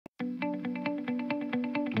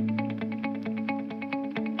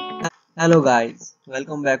Hello guys,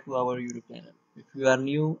 welcome back to our YouTube channel. If you are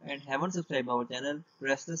new and haven't subscribed our channel,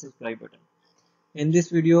 press the subscribe button. In this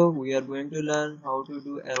video, we are going to learn how to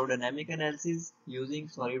do aerodynamic analysis using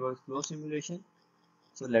Solidworks Flow Simulation.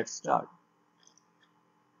 So let's start.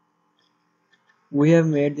 We have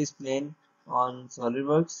made this plane on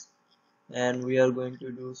Solidworks and we are going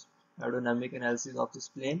to do aerodynamic analysis of this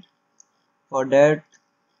plane. For that,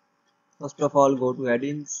 first of all go to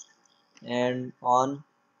Addins and on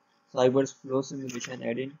Solidworks Flow Simulation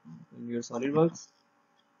add-in in your Solidworks.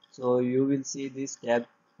 So you will see this tab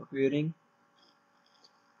appearing.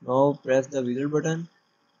 Now press the wizard button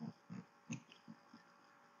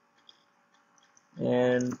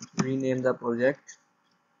and rename the project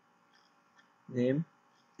name.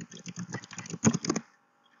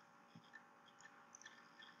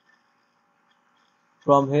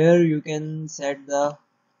 From here you can set the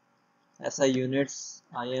SI units.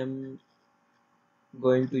 I am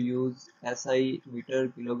going to use SI meter,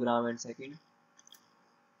 kilogram and second.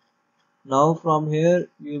 Now from here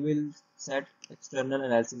you will set external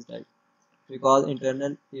analysis type, because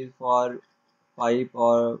internal is for pipe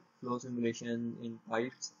or flow simulation in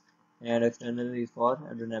pipes and external is for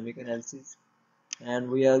aerodynamic analysis. And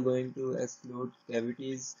we are going to exclude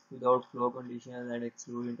cavities without flow conditions and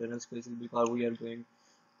exclude internal spaces because we are going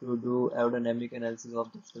to do aerodynamic analysis of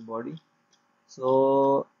the body.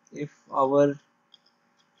 So if our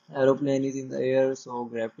aeroplane is in the air, so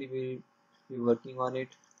gravity will be working on it.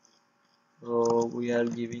 So we are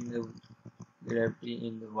giving the gravity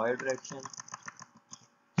in the y direction.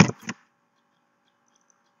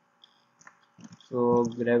 So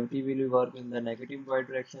gravity will work in the negative y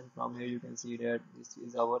direction. From here you can see that this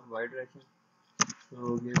is our y direction.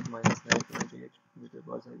 So give minus 9.8 meter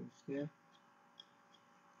per second square.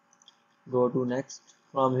 Go to next.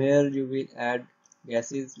 From here you will add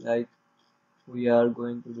gases, like we are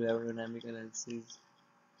going to do aerodynamic analysis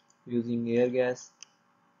using air gas.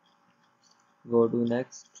 Go to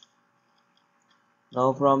next.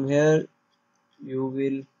 Now from here you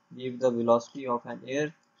will give the velocity of an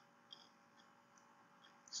air.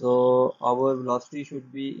 So our velocity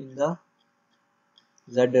should be in the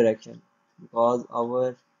z direction, because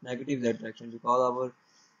our negative z direction, because our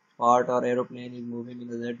part or aeroplane is moving in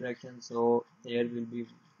the z direction, so air will be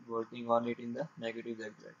working on it in the negative z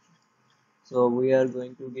direction. So we are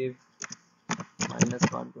going to give minus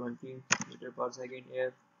 120 meter per second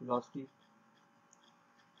air velocity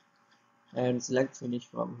and select finish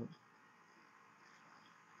from here.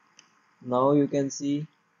 Now you can see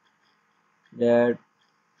that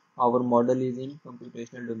our model is in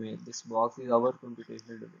computational domain. This box is our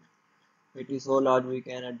computational domain. It is so large we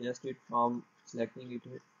can adjust it from selecting it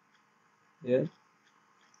here.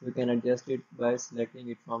 We can adjust it by selecting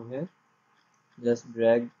it from here. Just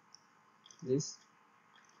drag this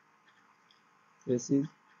spaces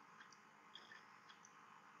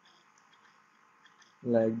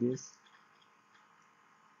like this.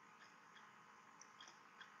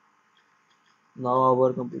 Now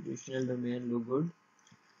our computational domain look good.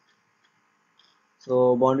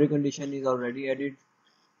 So boundary condition is already added.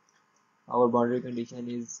 Our boundary condition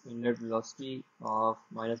is inlet velocity of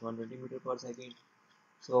minus 120 meter per second.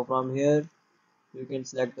 So from here you can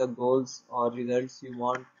select the goals or results you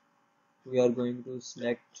want. We are going to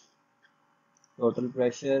select total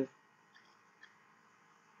pressure,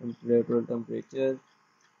 total temperature,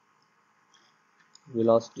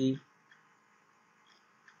 velocity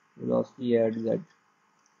at z,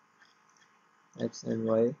 x and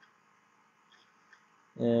y,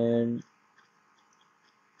 and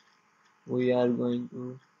we are going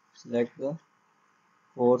to select the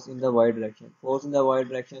force in the y direction. Force in the y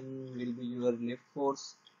direction will be your lift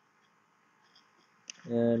force,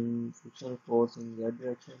 and frictional force in z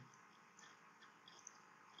direction.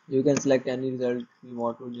 You can select any result you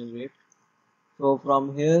want to generate. So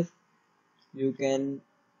from here you can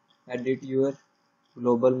edit your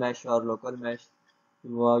global mesh or local mesh.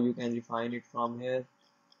 You can refine it from here.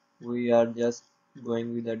 We are just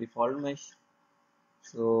going with the default mesh,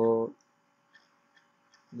 so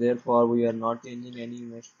therefore we are not changing any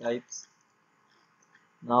mesh types.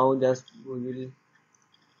 Now just we will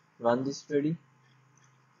run this study.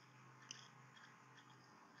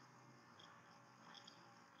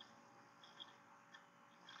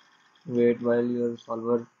 Wait while your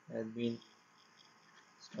solver has been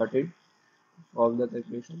started of the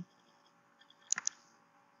calculation.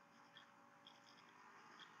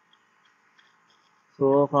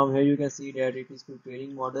 So from here you can see that it is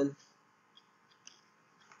preparing model.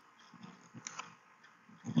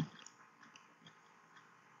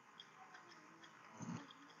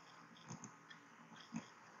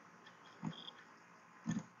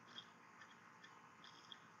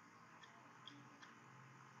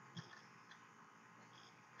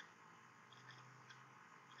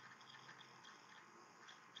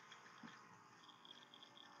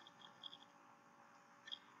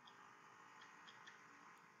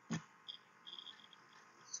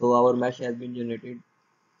 So our mesh has been generated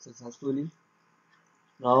successfully.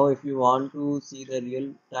 Now if you want to see the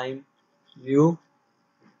real time view,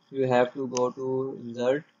 you have to go to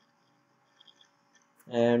insert,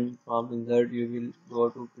 and from insert you will go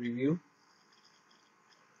to preview,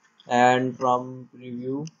 and from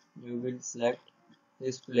preview you will select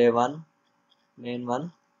this plane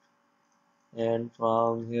 1, and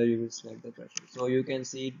from here you will select the pressure. So you can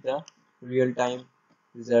see the real time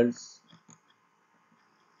results.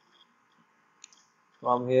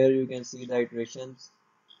 From here you can see the iterations,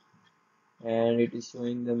 and it is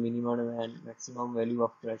showing the minimum and maximum value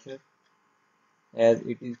of pressure as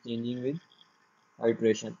it is changing with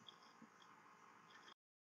iteration.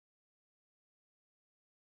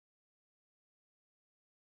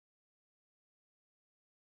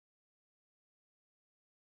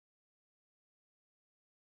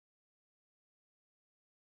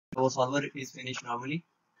 So solver is finished normally.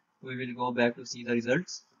 We will go back to see the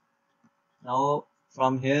results. Now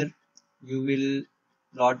from here you will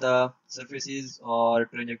plot the surfaces or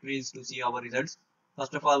trajectories to see our results.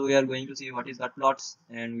 First of all, we are going to see what is cut plots,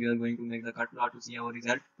 and we are going to make the cut plot to see our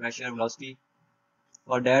result, pressure, velocity.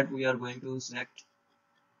 For that we are going to select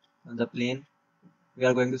the plane. We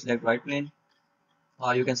are going to select right plane,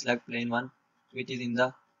 or you can select plane 1, which is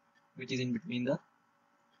in between the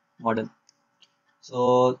model.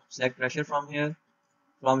 So select pressure from here.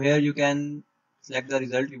 From here you can select the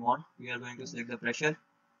result you want. We are going to select the pressure,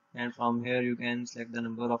 and from here you can select the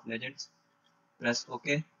number of legends. Press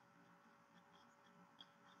OK.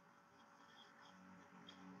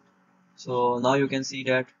 So now you can see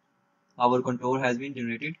that our contour has been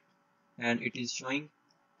generated, and it is showing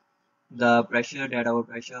the pressure, that our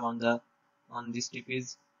pressure on this tip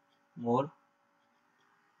is more,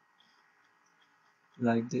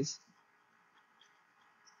 like this.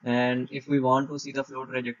 And if we want to see the flow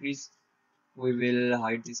trajectories, we will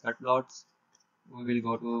hide these cut plots. We will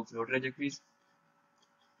go to flow trajectories,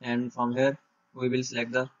 and from here we will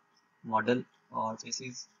select the model or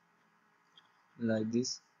faces, like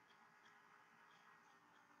this.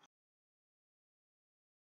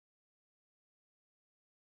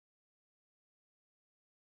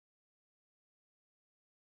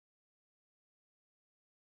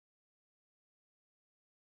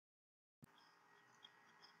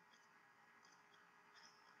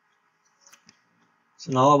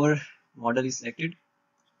 So now our model is selected.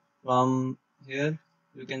 From here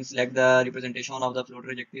you can select the representation of the flow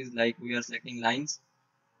trajectories, like we are selecting lines,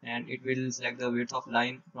 and it will select the width of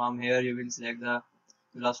line. From here you will select the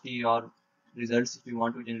velocity or results if you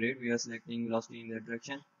want to generate. We are selecting velocity in that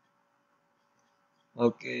direction.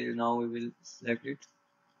 Okay, now we will select it.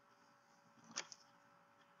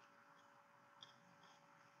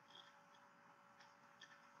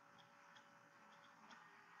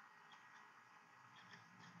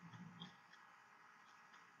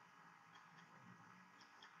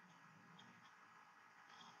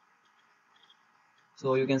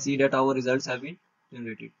 So you can see that our results have been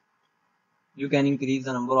generated. You can increase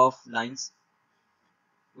the number of lines.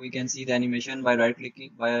 We can see the animation by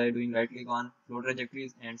doing right click on flow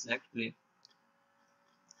trajectories and select play.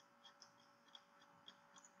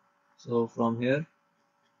 So from here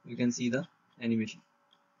you can see the animation,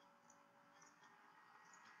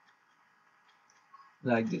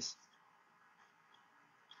 like this.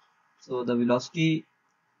 So the velocity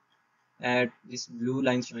at this blue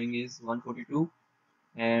line showing is 142,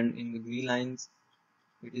 and in the green lines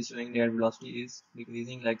it is showing that velocity is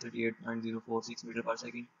decreasing, like 38.046 meter per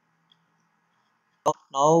second.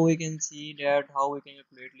 Now we can see that how we can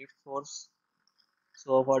calculate lift force.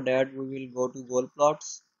 So for that we will go to goal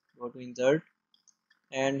plots, go to insert,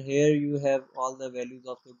 and here you have all the values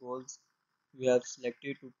of the goals we have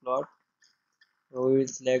selected to plot. So we will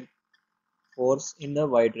select force in the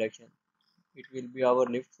y direction. It will be our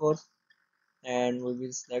lift force, and we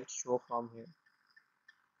will select show from here.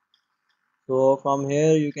 So from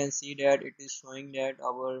here you can see that it is showing that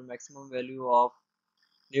our maximum value of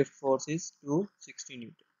lift force is 260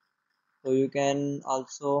 Newton. So you can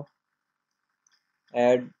also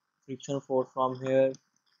add friction force from here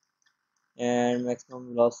and maximum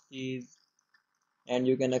velocities, and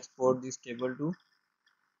you can export this table to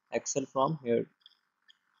Excel from here.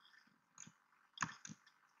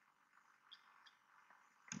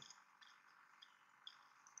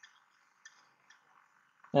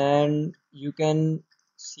 And you can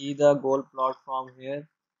see the goal plot from here.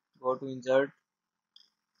 Go to insert,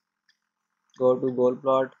 go to goal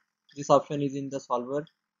plot. This option is in the solver,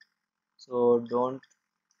 so don't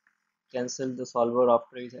cancel the solver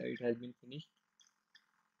after it has been finished.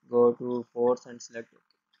 Go to force and select OK.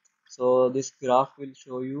 So this graph will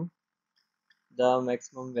show you the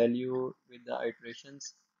maximum value with the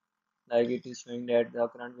iterations. Like it is showing that the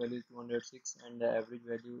current value is 206 and the average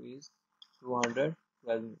value is 212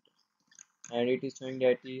 meters. And it is showing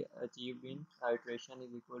that the achieved in iteration is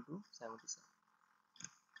equal to 77.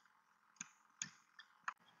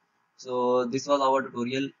 So this was our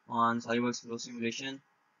tutorial on Solidworks Flow Simulation,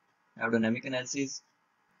 Aerodynamic Analysis.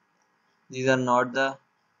 These are not the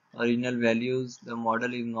original values. The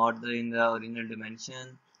model is not in the original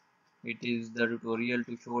dimension. It is the tutorial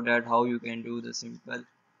to show that how you can do the simple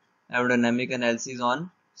aerodynamic analysis on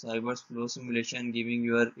Solidworks Flow Simulation, giving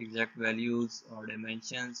your exact values or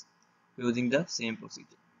dimensions using the same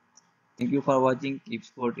procedure. Thank you for watching. Keep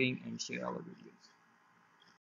supporting and share our video.